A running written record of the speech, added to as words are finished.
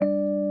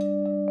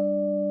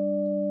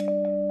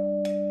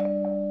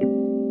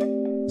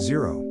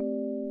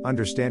0.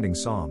 Understanding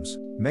Psalms,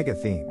 Mega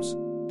Themes.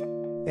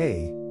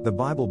 A. The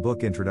Bible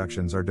book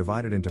introductions are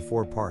divided into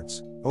 4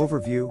 parts: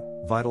 Overview,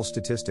 Vital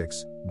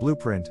Statistics,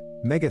 Blueprint,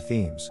 Mega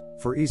Themes,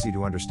 for easy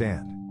to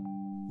understand.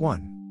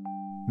 1.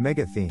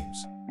 Mega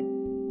Themes.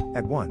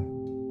 At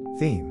 1.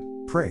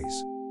 Theme,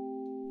 Praise.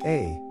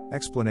 A.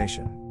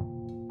 Explanation.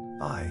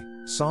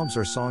 Psalms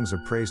are songs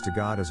of praise to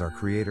God as our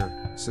Creator,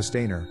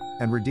 Sustainer,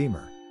 and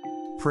Redeemer.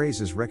 Praise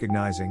is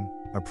recognizing,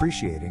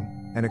 appreciating,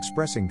 and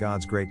expressing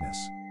God's greatness.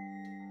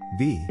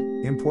 B.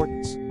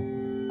 Importance.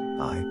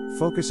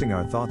 Focusing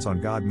our thoughts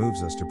on God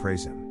moves us to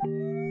praise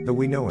Him. The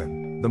we know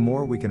Him, the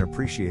more we can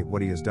appreciate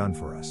what He has done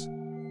for us.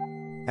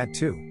 At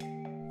 2.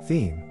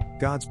 Theme,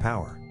 God's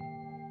power.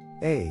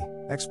 A.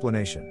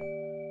 Explanation.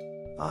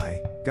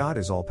 God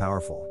is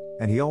all-powerful,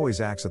 and He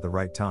always acts at the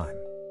right time.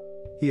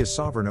 He is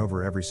sovereign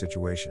over every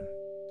situation.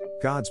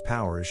 God's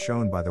power is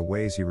shown by the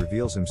ways He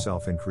reveals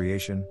Himself in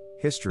creation,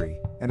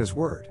 history, and His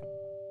Word.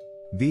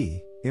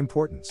 B.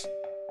 Importance.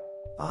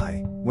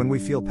 When we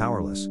feel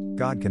powerless,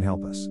 God can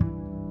help us.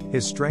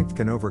 His strength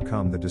can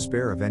overcome the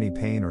despair of any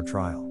pain or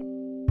trial.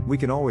 We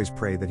can always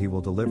pray that He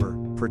will deliver,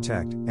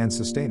 protect, and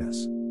sustain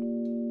us.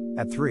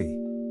 At 3.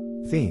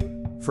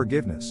 Theme,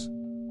 Forgiveness.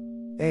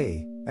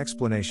 A.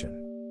 Explanation.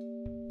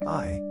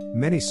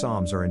 Many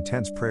Psalms are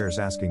intense prayers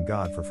asking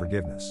God for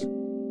forgiveness.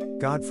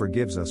 God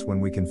forgives us when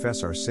we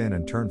confess our sin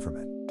and turn from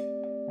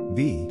it.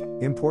 B.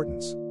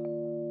 Importance.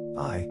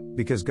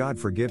 Because God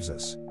forgives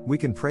us, we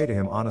can pray to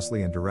Him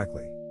honestly and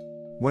directly.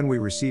 When we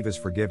receive His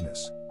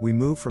forgiveness, we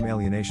move from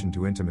alienation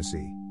to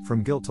intimacy,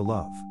 from guilt to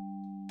love.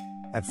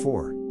 At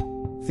 4.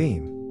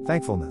 Theme,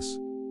 Thankfulness.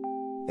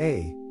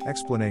 A.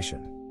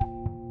 Explanation.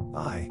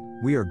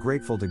 We are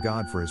grateful to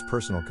God for His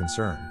personal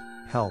concern,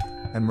 help,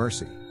 and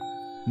mercy.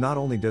 Not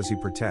only does He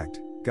protect,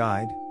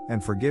 guide,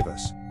 and forgive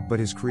us, but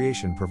His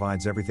creation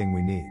provides everything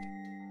we need.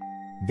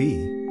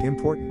 B.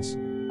 Importance.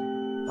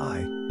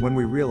 When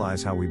we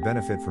realize how we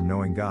benefit from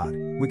knowing God,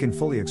 we can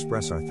fully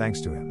express our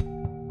thanks to Him.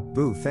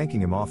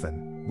 Thanking Him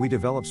often, we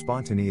develop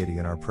spontaneity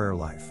in our prayer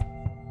life.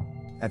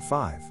 At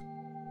 5.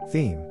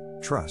 Theme,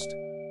 Trust.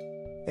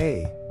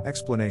 A.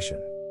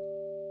 Explanation.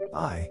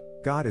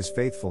 God is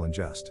faithful and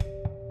just.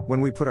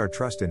 When we put our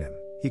trust in Him,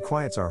 He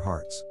quiets our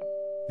hearts.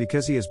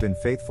 Because He has been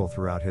faithful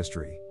throughout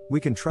history, we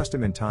can trust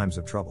Him in times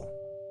of trouble.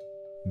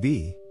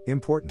 B.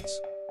 Importance.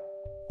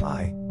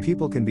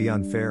 People can be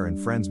unfair and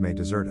friends may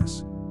desert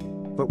us.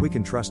 But we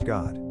can trust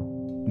God.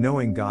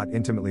 Knowing God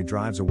intimately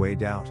drives away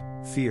doubt,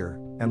 fear,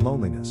 and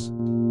loneliness.